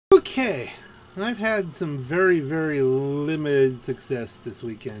Okay, I've had some very, very limited success this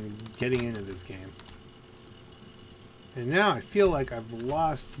weekend getting into this game. And now I feel like I've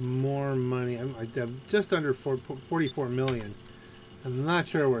lost more money. I'm just under 44 million. I'm not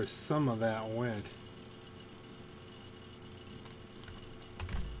sure where some of that went.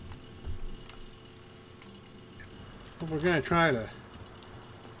 But we're gonna try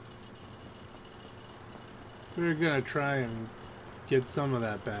and get some of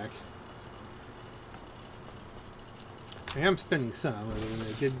that back. I am spending some. I mean,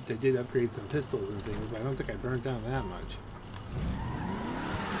 I did upgrade some pistols and things, but I don't think I burned down that much.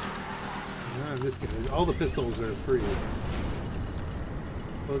 No, this guy, all the pistols are free.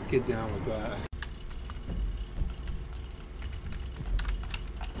 Let's get down with that.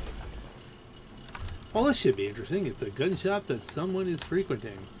 Well, this should be interesting. It's a gun shop that someone is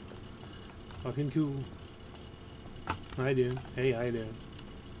frequenting. Fucking cool. I do. Hey, I do.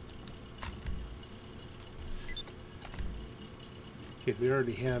 Okay, we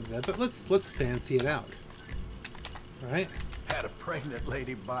already have that, but let's fancy it out. All right? Had a pregnant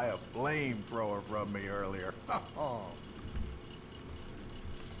lady buy a flamethrower from me earlier.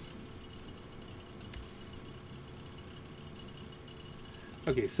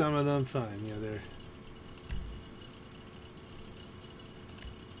 Okay, some of them fine. Yeah, they're.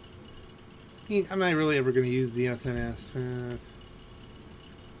 I'm not really ever going to use the SNS.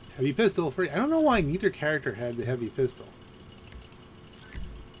 Heavy pistol free. I don't know why neither character had the heavy pistol.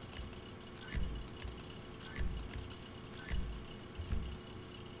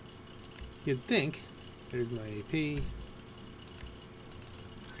 You'd think. There's my AP.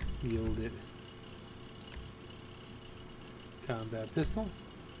 Yield it. Combat pistol.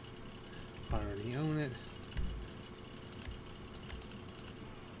 Already own it.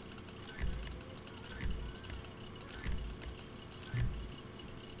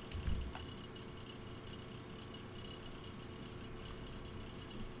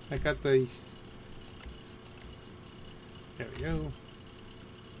 I got the. There we go.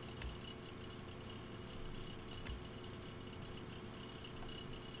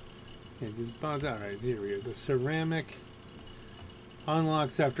 Yeah, just bought that. Alright, here we go. The ceramic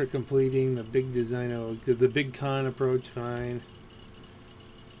unlocks after completing the big design of the big con approach. Fine.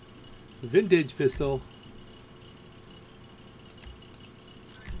 Vintage pistol.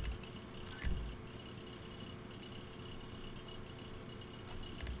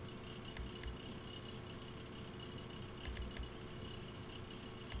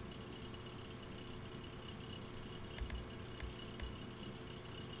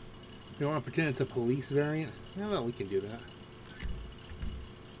 You want to pretend it's a police variant? Yeah, well, we can do that.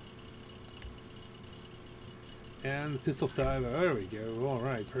 And the pistol 5. Oh, there we go. All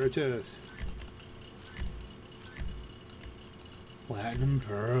right, purchase. Platinum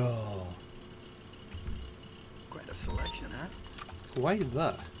pearl. Quite a selection, huh? Quite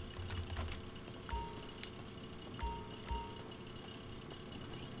the.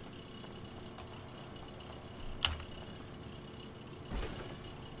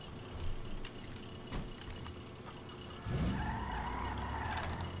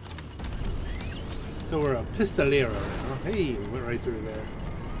 So we're a pistolero now. Hey, we went right through there.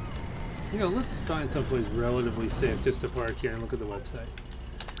 You know, let's find someplace relatively safe just to park here and look at the website.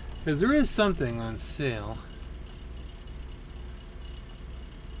 Because there is something on sale.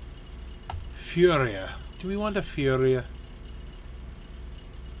 Furia. Do we want a Furia?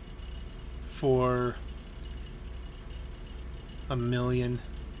 For $1 million.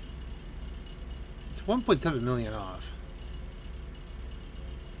 It's 1.7 million off.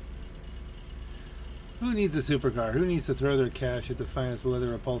 Who needs a supercar? Who needs to throw their cash at the finest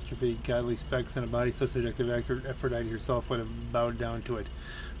leather upholstery, godly specs, and a body so seductive Aphrodite herself would have bowed down to it?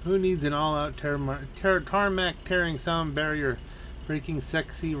 Who needs an all-out tarmac-tearing sound barrier-breaking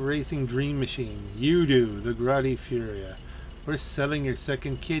sexy racing dream machine? You do, the Grotti Furia. We're selling your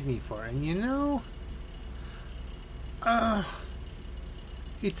second kidney for. And you know,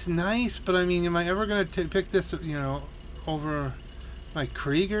 it's nice, but I mean, am I ever going to pick this, you know, over my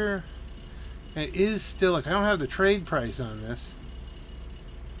Krieger? It is still, like, I don't have the trade price on this.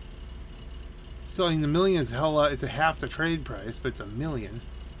 Selling the million is a hell lot. It's a half the trade price, but it's $1 million.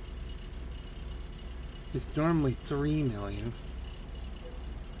 It's normally $3 million.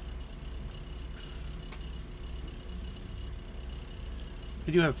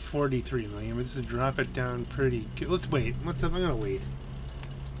 I do have 43 million, but this will drop it down pretty good. Let's wait. I'm gonna wait.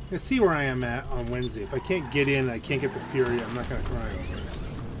 Let's see where I am at on Wednesday. If I can't get in, I can't get the Fury, I'm not gonna cry over it.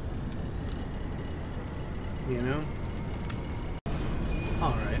 You know?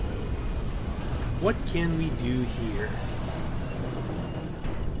 Alright. What can we do here?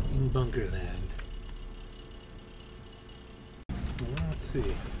 Bunkerland. Well, let's see.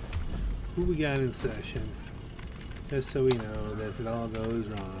 Who we got in session? Just so we know that if it all goes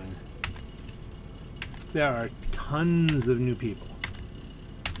wrong. There are tons of new people.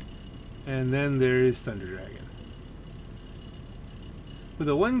 And then there's Thunder Dragon. With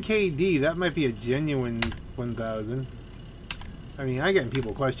a 1KD, that might be a genuine 1,000. I mean, I get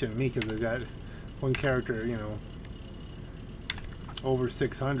people questioning me because I've got one character, you know, over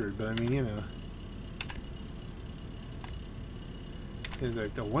 600. But I mean, you know, there's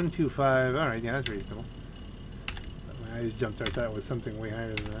like the 125. All right, yeah, that's reasonable. I just jumped. I thought it was something way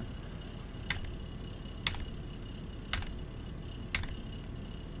higher than that.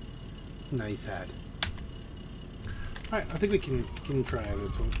 Nice hat. Alright, I think we can try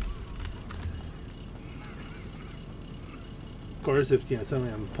this one. Of course, if, you know,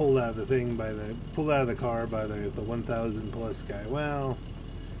 suddenly I'm pulled out of the thing by the car by the 1,000 plus guy, well,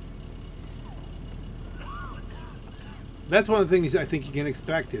 that's one of the things I think you can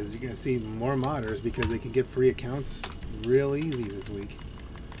expect is you're going to see more modders because they can get free accounts real easy this week.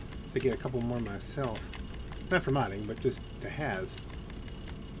 To get a couple more myself. Not for modding, but just to has.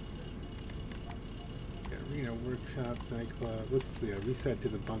 Arena, workshop, nightclub. Let's see, reset to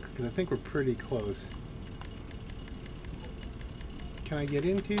the bunker because I think we're pretty close. Can I get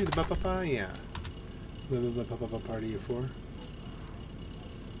into the ba-ba-ba? Yeah. The party of 4.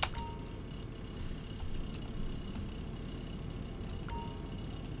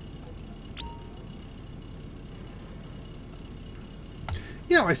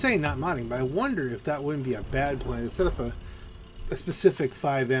 You know, I say not modding, but I wonder if that wouldn't be a bad plan to set up a specific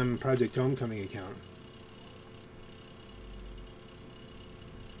 5M Project Homecoming account.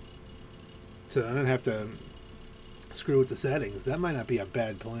 So I don't have to screw with the settings. That might not be a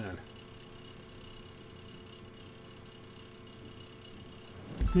bad plan.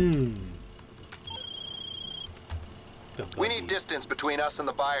 We need distance between us and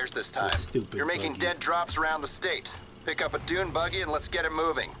the buyers this time. You're making dead drops around the state. Pick up a dune buggy and let's get it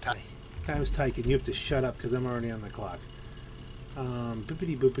moving. Time's ticking. You have to shut up because I'm already on the clock.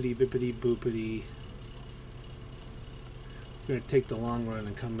 Bippity boopity bippity boopity. We're going to take the long run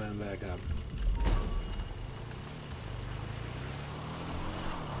and come back up.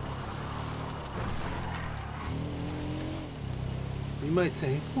 You might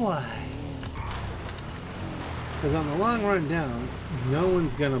say, why? Because on the long run down, no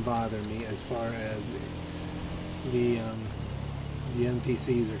one's going to bother me as far as the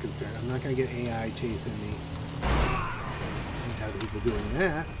NPCs are concerned. I'm not going to get AI chasing me. And have people doing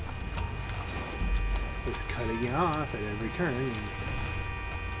that. Just cutting you off at every turn. And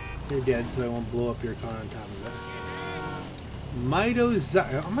you're dead, so I won't blow up your car on top of it. Am I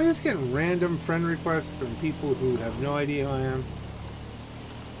just getting random friend requests from people who have no idea who I am?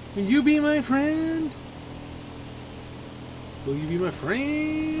 Will you be my friend? Will you be my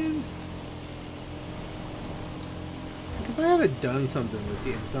friend? Like if I had done something with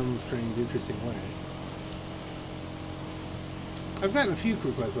you in some strange, interesting way. I've gotten a few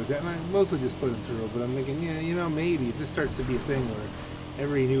requests like that, and I mostly just put them through, but I'm thinking, yeah, you know, maybe if this starts to be a thing where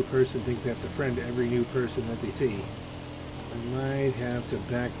every new person thinks they have to friend every new person that they see, I might have to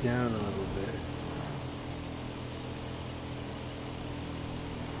back down a little bit.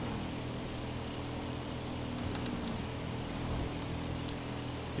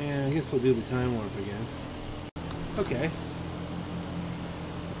 Yeah, I guess we'll do the time warp again. Okay.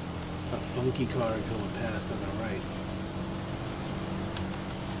 A funky car going past on the right.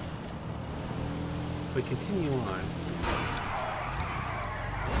 But continue on.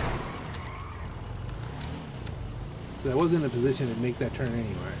 I wasn't in a position to make that turn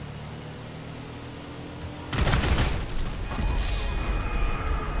anyway.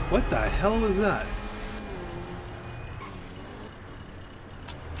 What the hell was that?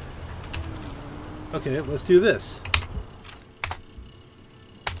 Okay, let's do this.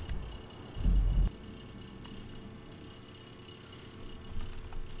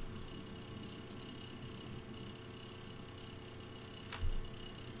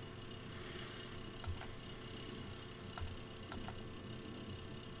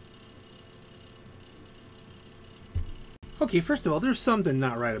 Okay, first of all, there's something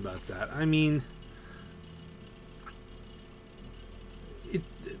not right about that. I mean,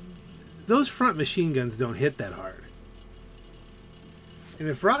 those front machine guns don't hit that hard. And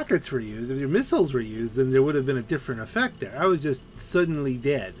if rockets were used, if your missiles were used, then there would have been a different effect there. I was just suddenly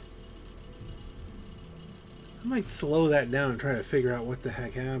dead. I might slow that down and try to figure out what the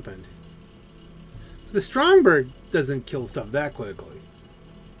heck happened. But the Stromberg doesn't kill stuff that quickly.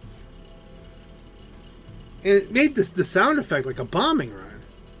 And it made the sound effect like a bombing run.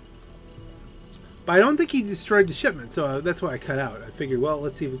 But I don't think he destroyed the shipment, so that's why I cut out. I figured, well,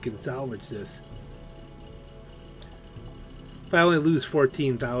 let's see if we can salvage this. If I only lose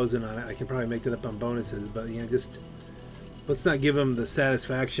 14,000 on it, I can probably make that up on bonuses. But, you know, just let's not give him the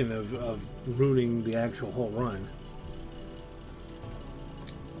satisfaction of ruining the actual whole run.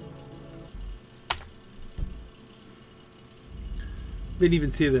 Didn't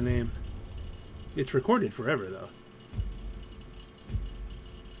even see the name. It's recorded forever, though.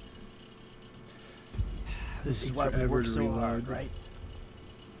 This is why we work so hard, right?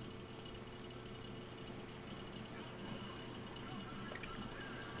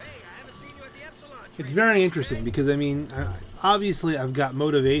 It's very interesting because, I mean, obviously I've got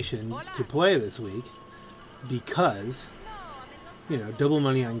motivation to play this week because, you know, double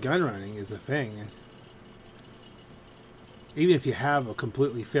money on gun running is a thing. Even if you have a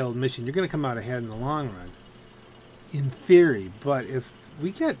completely failed mission, you're going to come out ahead in the long run. In theory, but if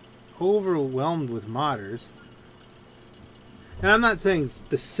we get overwhelmed with modders, and I'm not saying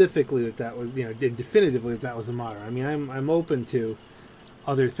specifically that was, you know, definitively that was a modder. I mean, I'm open to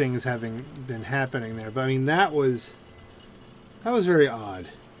other things having been happening there, but I mean that was very odd.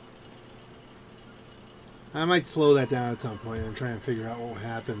 I might slow that down at some point and try and figure out what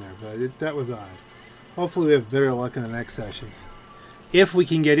happened there, but that was odd. Hopefully we have better luck in the next session, if we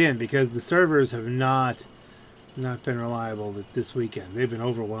can get in, because the servers have not been reliable this weekend. They've been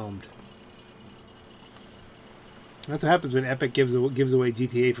overwhelmed. That's what happens when Epic gives away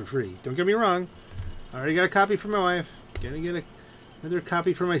GTA for free. Don't get me wrong. I already got a copy for my wife. Gonna get another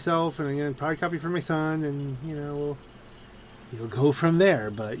copy for myself, and I'm gonna probably copy for my son, and you know, you'll go from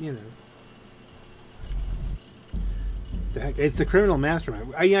there. But you know, the heck, it's the Criminal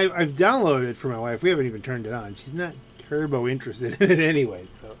Mastermind. I've downloaded it for my wife. We haven't even turned it on. She's not turbo interested in it anyway,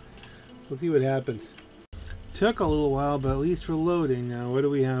 so we'll see what happens. Took a little while, but at least we're loading now. What do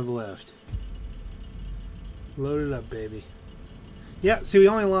we have left? Load it up, baby. Yeah, see, we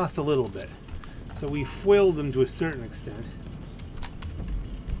only lost a little bit. So we foiled them to a certain extent.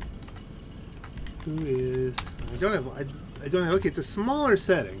 Who is... I don't have... Okay, it's a smaller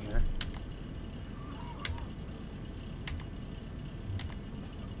setting here.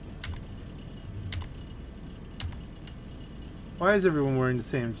 Why is everyone wearing the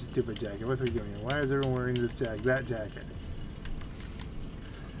same stupid jacket? What are we doing here? Why is everyone wearing this jacket, that jacket?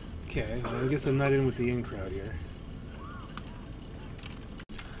 Okay, well, I guess I'm not in with the in crowd here.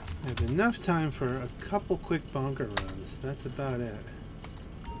 I have enough time for a couple quick bunker runs. That's about it.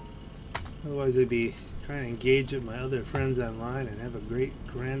 Otherwise I'd be trying to engage with my other friends online and have a great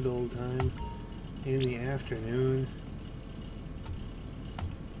grand old time in the afternoon.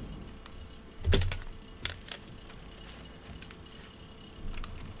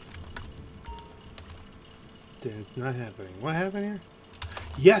 It's not happening. What happened here?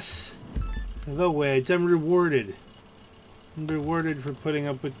 Yes! The wedge. I'm rewarded. I'm rewarded for putting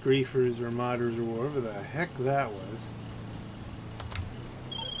up with griefers or modders or whatever the heck that was.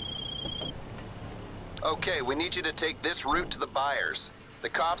 Okay, we need you to take this route to the buyers. The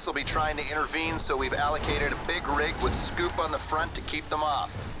cops will be trying to intervene, so we've allocated a big rig with scoop on the front to keep them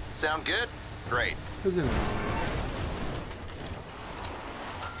off. Sound good? Great. What did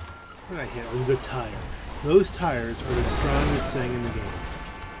I hit? It was a tire. Those tires are the strongest thing in the game.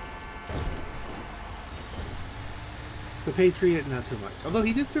 The Patriot, not so much. Although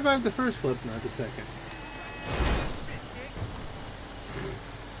he did survive the first flip, not the second.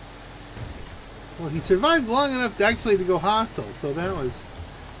 Well, he survived long enough to actually to go hostile, so that was...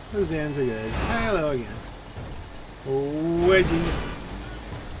 Those vans are good. Hi, hello again. Wedgie.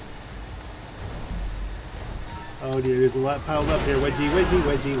 Oh dear, there's a lot piled up here. Wedgie, wedgie,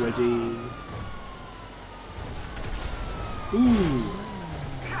 wedgie, wedgie. Ooh.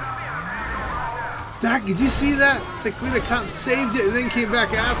 Doc, did you see that? The cop saved it and then came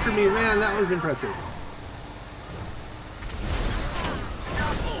back after me. Man, that was impressive.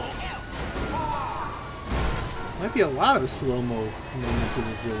 Might be a lot of slow-mo moments in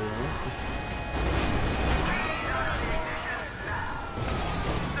this video.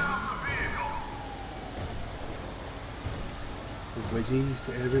 Wedgies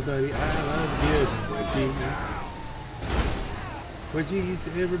to everybody. I love you, wedgies. Wedgies to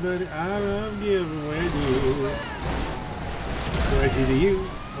everybody, I love giving wedgies. Wedgie to you,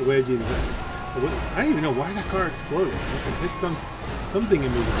 a wedgie to that. I don't even know why that car exploded. I could hit something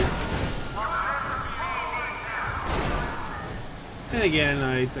immovable. And again,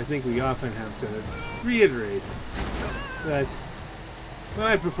 I think we often have to reiterate that when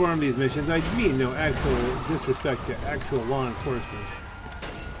I perform these missions, I mean no actual disrespect to actual law enforcement.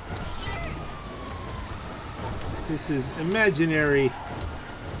 This is imaginary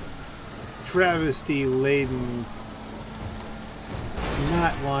travesty-laden,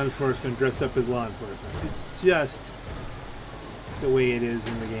 not law enforcement dressed up as law enforcement. It's just the way it is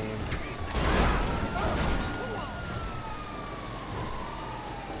in the game.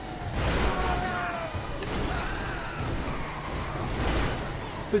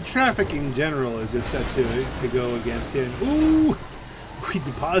 The traffic in general is just set to go against you. And, ooh! We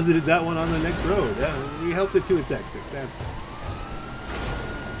deposited that one on the next road. We helped it to its exit. That's it.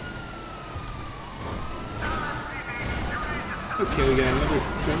 Okay, we got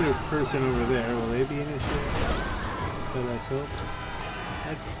another person over there. Will they be an issue? But let's hope.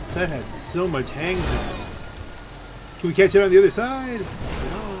 That had so much hang time. Can we catch it on the other side?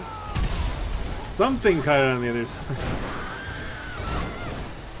 No. Something caught it on the other side.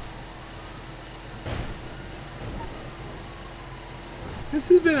 This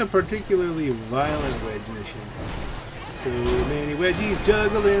has been a particularly violent wedge mission. So many wedgies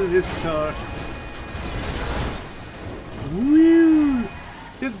juggle in this car. Woo!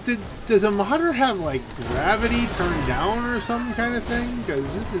 Does a modder have like gravity turned down or some kind of thing?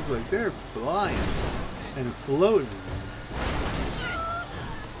 Because this is like they're flying and floating.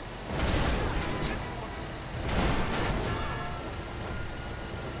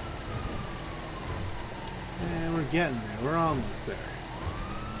 And we're getting there. We're almost there.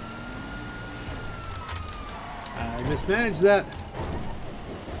 I mismanaged that.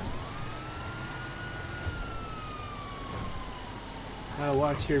 I'll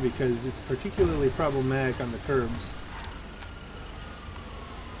watch here because it's particularly problematic on the curbs.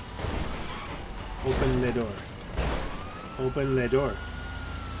 Open the door. Open the door.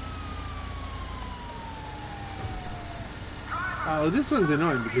 Oh, this one's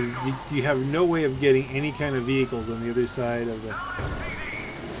annoying because you have no way of getting any kind of vehicles on the other side of the...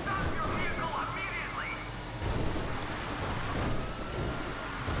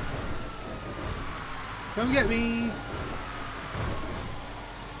 Come get me!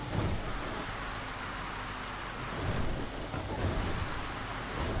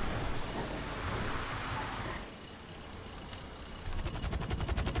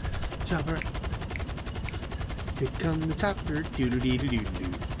 Chopper. Here comes the chopper.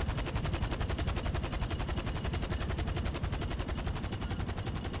 Doo-doo-dee-doo-doo-doo.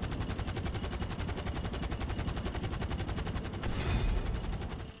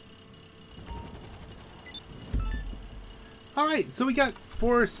 Alright, so we got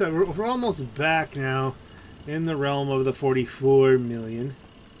we're almost back now in the realm of the 44 million.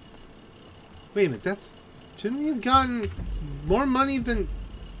 Wait a minute, shouldn't we have gotten more money than...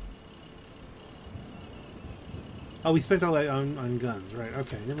 Oh, we spent all that on guns, right?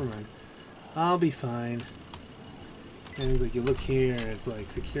 Okay, never mind. I'll be fine. And it's like, you look here, it's like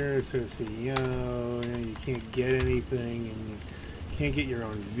secure, so CEO, and you can't get anything, and you can't get your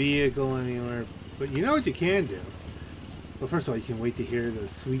own vehicle anywhere. But you know what you can do? Well, first of all, you can wait to hear those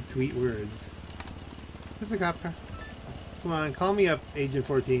sweet, sweet words. There's a cop car. Come on, call me up, Agent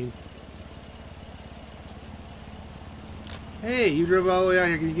 14. Hey, you drove all the way out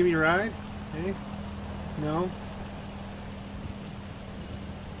here. Can you give me a ride? Hey? No?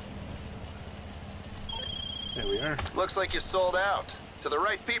 There we are. Looks like you sold out. To the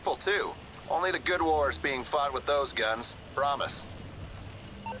right people, too. Only the good war's being fought with those guns. Promise.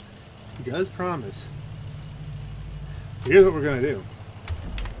 He does promise. Here's what we're going to do.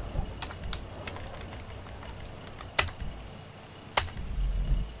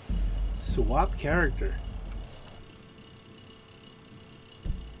 Swap character.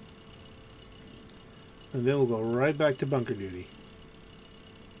 And then we'll go right back to bunker duty.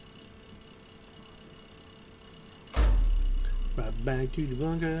 Right back to the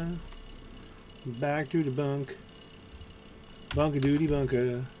bunker. Back to the bunk. Bunker duty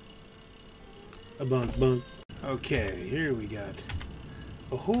bunker. A bunk bunk. Okay, here we got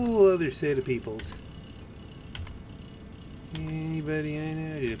a whole other set of peoples. Anybody I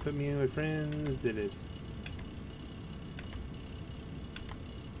know? Did it put me in with friends? Did it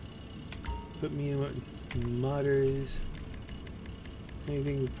put me in with modders?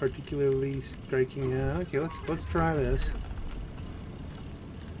 Anything particularly striking out? Okay, let's try this.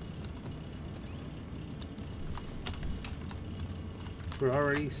 We're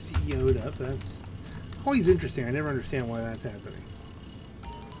already CEO'd up. That's always interesting. I never understand why that's happening.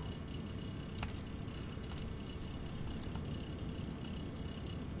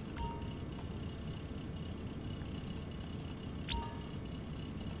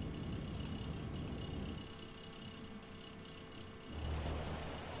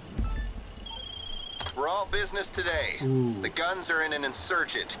 We're all business today. Ooh. The guns are in an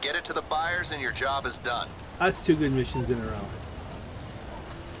insurgent. Get it to the buyers and your job is done. That's 2 good missions in a row.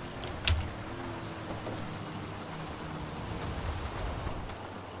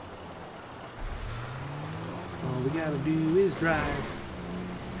 gotta do is drive.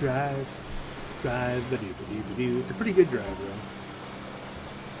 Drive. Drive. Ba-doo-ba-doo-ba-doo. It's a pretty good drive, though.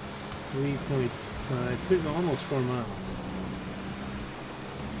 3.5. Almost 4 miles.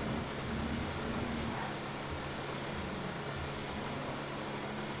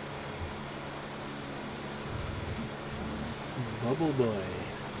 Bubble Boy.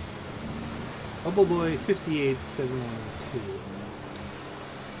 Bubble Boy 58712.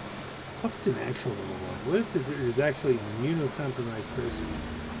 What if it's an actual Bubble Boy? What if there's actually an immunocompromised person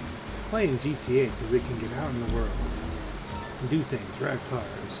playing GTA so they can get out in the world and do things, drive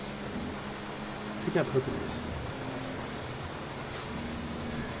cars, pick up hookers,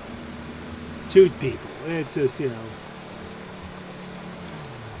 shoot people? It's just, you know.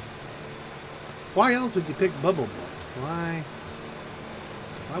 Why else would you pick Bubble Boy?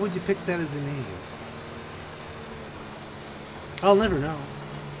 Why would you pick that as a name? I'll never know.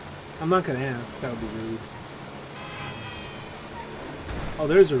 I'm not going to ask. That would be rude. Oh,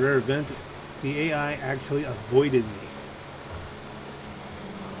 there's a rare event. The AI actually avoided me.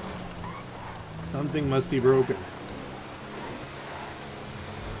 Something must be broken.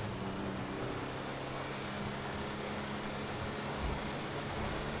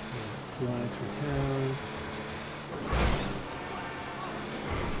 Fly through town.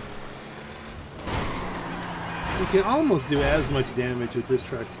 You can almost do as much damage with this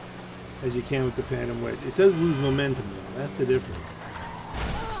truck as you can with the Phantom Wedge. It does lose momentum though, that's the difference.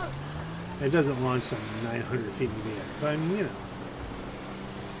 It doesn't launch some 900 feet in the air, but I mean, you know.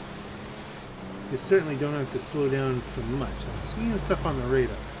 You certainly don't have to slow down for much. I'm seeing stuff on the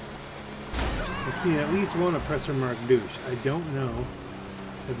radar. I'm seeing at least one oppressor marked douche. I don't know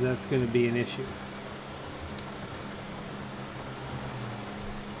if that's going to be an issue.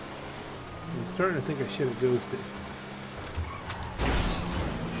 I'm starting to think I should have ghosted.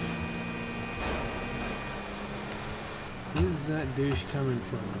 Is that douche coming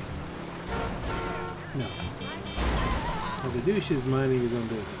from me? No. Well, the douche is minding his own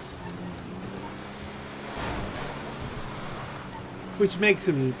business. Which makes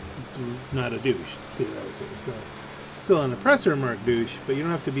him not a douche, theoretically. So, still an oppressor marked douche, but you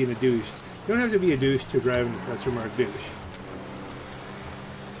don't have to be a douche. You don't have to be a douche to drive an oppressor marked douche.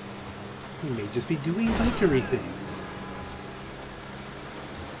 He may just be doing bikery things.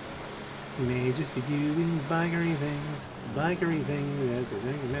 He may just be doing bikery things. Bikery things. That's a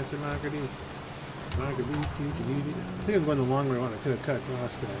thing. That's a marketing. I think I'm going the long way around. I could have cut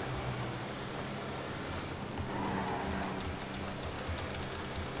across there.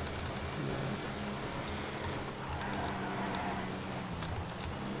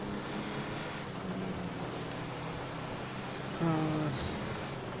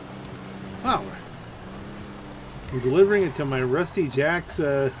 Wow. I'm delivering it to my Rusty Jack's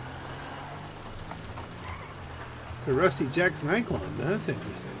to Rusty Jack's nightclub. That's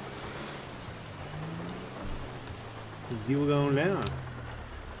interesting. The deal going down.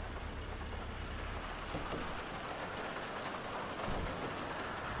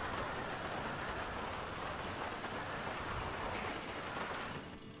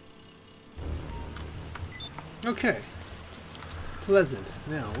 Okay. Pleasant.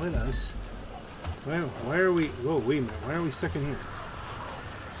 Now let us. Why are we? Whoa, wait a minute. Why are we stuck in here?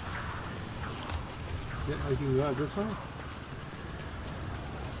 Is it like you can go out this way?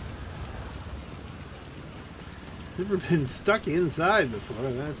 Never been stuck inside before.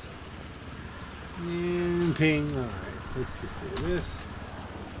 That's and ping. All right, let's just do this.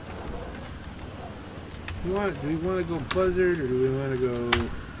 Do we want to go Buzzard or do we want to go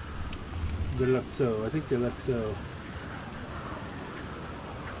Deluxo? I think Deluxo.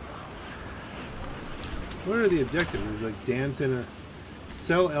 What are the objectives? Like dance in a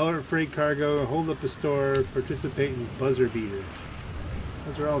sell Elder freight cargo, hold up a store, participate in buzzer beater.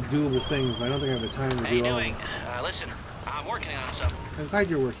 Those are all doable things, but I don't think I have the time to do all of them. How you doing? Listen, I'm working on something. I'm glad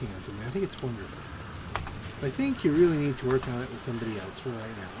you're working on something. I think it's wonderful. But I think you really need to work on it with somebody else for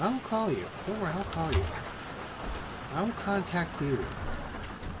right now. I'll call you. Don't worry, I'll call you. I'll contact you.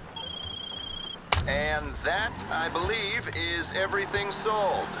 And that, I believe, is everything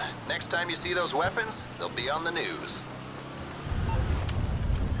sold. Next time you see those weapons, they'll be on the news.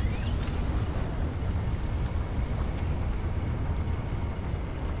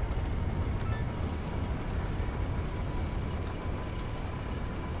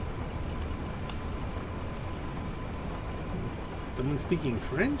 Someone speaking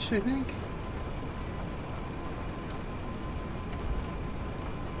French, I think?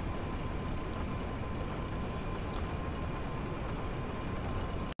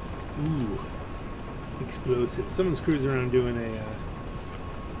 Ooh. Explosive. Someone's cruising around doing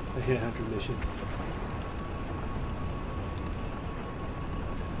a headhunter mission.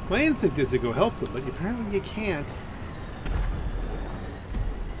 My instinct is to go help them, but apparently you can't.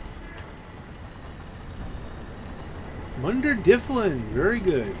 Munder Difflin, very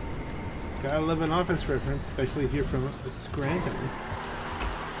good. Gotta love an office reference, especially if you're from Scranton.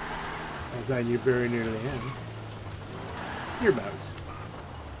 As I knew very near the end. Hereabouts.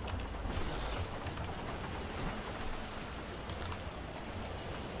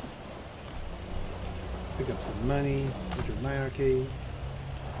 Pick up some money, enter my arcade.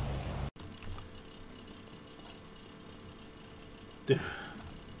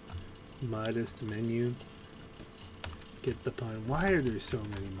 Modest menu. Get the pun. Why are there so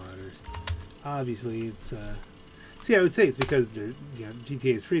many modders? Obviously, it's see, I would say it's because they're, you know,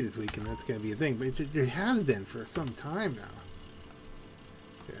 GTA is free this week, and that's going to be a thing. But there has been for some time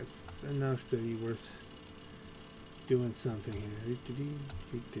now. That's enough to be worth doing something here.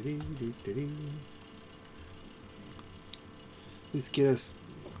 Let's get us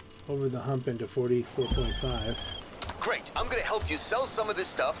over the hump into 44.5. Great, I'm gonna help you sell some of this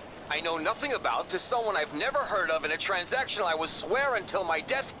stuff I know nothing about to someone I've never heard of in a transaction I would swear until my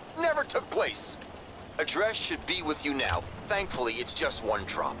death never took place. Address should be with you now. Thankfully, it's just one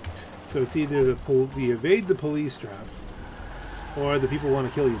drop. So it's either the evade the police drop or the people want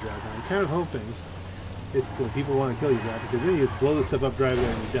to kill you drop. I'm kind of hoping it's the people want to kill you drop, because then you just blow the stuff up, drive it,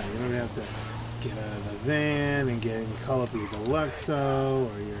 and you're done. You don't have to get out of the van and call up your Deluxo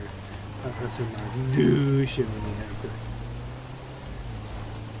or your Professor Marnouche, and then you have to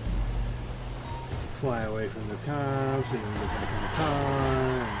fly away from the cops and then get back in the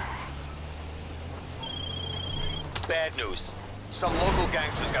car. Bad news. Some local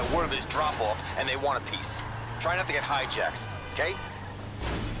gangsters got word of this drop-off and they want a piece. Try not to get hijacked, okay?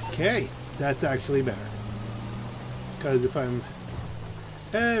 Okay, that's actually better. Because if I'm...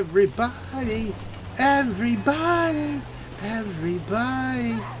 Everybody, everybody,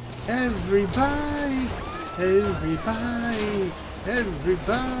 everybody, everybody, everybody,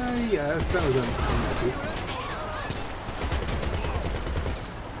 everybody. That was unhappy.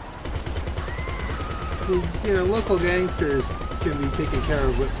 So, you know, local gangsters can be taken care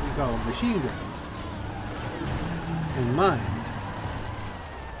of with what we call machine guns and mines.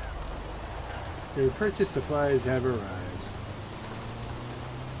 Their purchase supplies have arrived.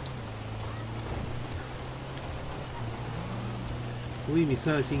 Believe me,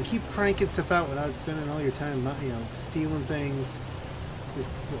 son, if you can keep cranking stuff out without spending all your time, you know, stealing things.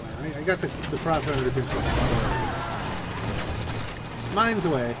 I got the profit under control. Mine's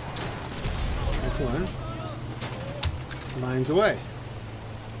away. That's one. Mine's away.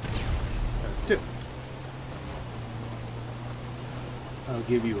 That's two. I'll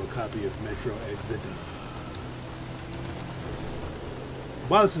give you a copy of Metro Exodus.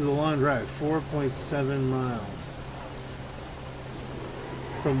 Wow, this is a long drive. 4.7 miles.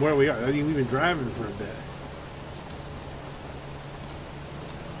 From where we are. I mean, we've been driving for a bit.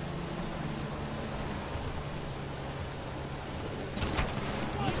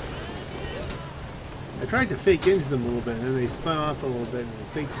 I tried to fake into them a little bit, and then they spun off a little bit, and they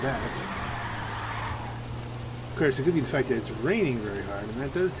faked back. Of course, it could be the fact that it's raining very hard, and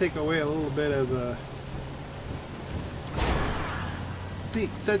that does take away a little bit of... See,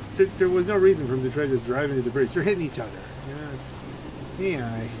 there was no reason for them to try to drive into the bridge. They're hitting each other. You know,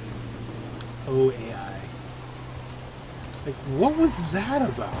 AI. Oh, AI. Like, what was that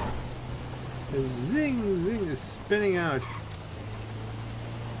about? The zing, zing is spinning out.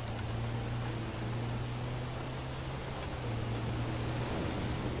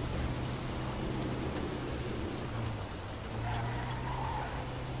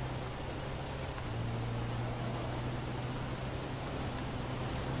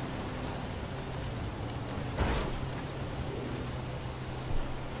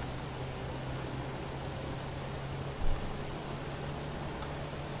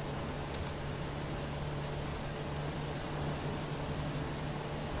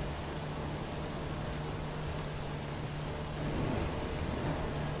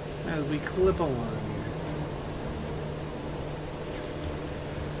 As we clip along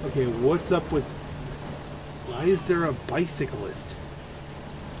here. Okay, what's up with... Why is there a bicyclist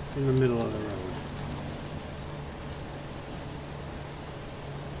in the middle of the road?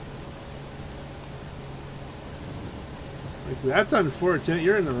 Like, that's unfortunate.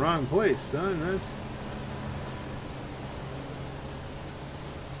 You're in the wrong place, son. That's...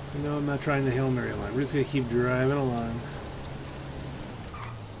 No, I'm not trying the Hail Mary line. We're just going to keep driving along.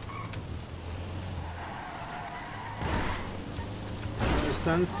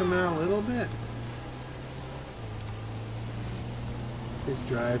 Sun's coming out a little bit. This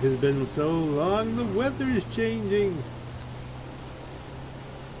drive has been so long, the weather is changing.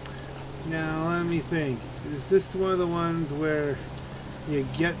 Now, let me think. Is this one of the ones where you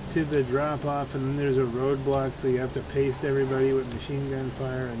get to the drop-off and then there's a roadblock, so you have to paste everybody with machine gun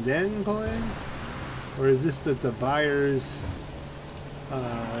fire and then pull in? Or is this that the buyer's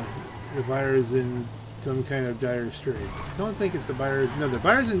in some kind of dire straits? I don't think it's the buyer's. No, the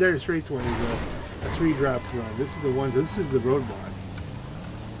buyer's in dire straits one is a 3-drop run. This is the one. This is the roadblock.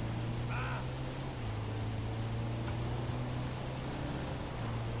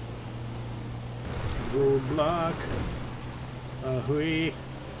 Roadblock. Ahoy.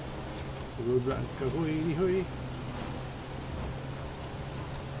 Roadblock. Ahoy. Ahoy.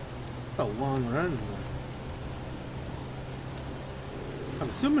 It's a long run. I'm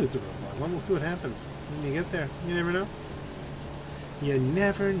assuming it's a roadblock. Well, we'll see what happens when you get there. You never know. You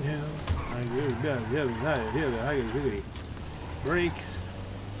never know. I go down the other side of the other. I can do brakes.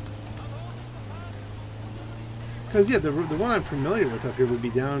 Because, yeah, the one I'm familiar with up here would be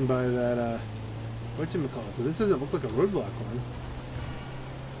down by that, whatchamacallit. So this doesn't look like a roadblock one.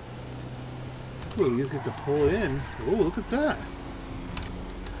 Cool, you just get to pull in. Oh, look at that.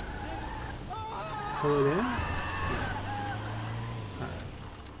 Pull it in.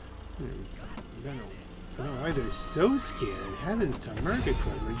 I don't know why they're so scared. Heavens to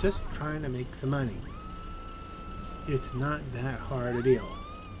Murgatroyd. We're just trying to make some money. It's not that hard a deal.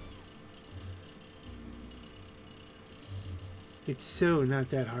 It's so not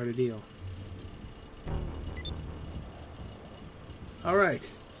that hard a deal. Alright.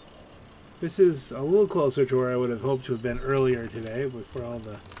 This is a little closer to where I would have hoped to have been earlier today, before all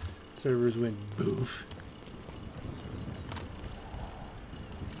the servers went boof.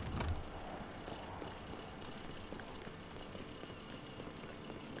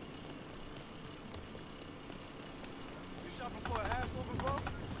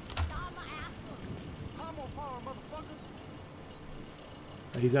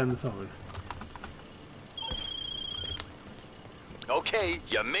 He's on the phone. Okay,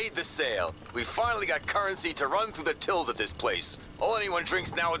 you made the sale. We finally got currency to run through the tills at this place. All anyone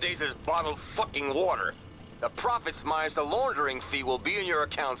drinks nowadays is bottled fucking water. The profits minus the laundering fee will be in your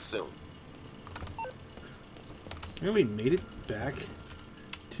account soon. And we made it back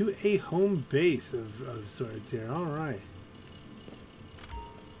to a home base of sorts here. Alright.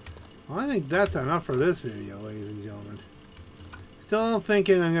 Well, I think that's enough for this video, ladies and gentlemen. Still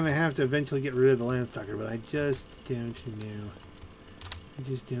thinking I'm going to have to eventually get rid of the Landstalker, but I just don't know. I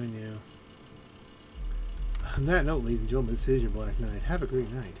just don't know. On that note, ladies and gentlemen, this is your Black Knight. Have a great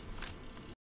night.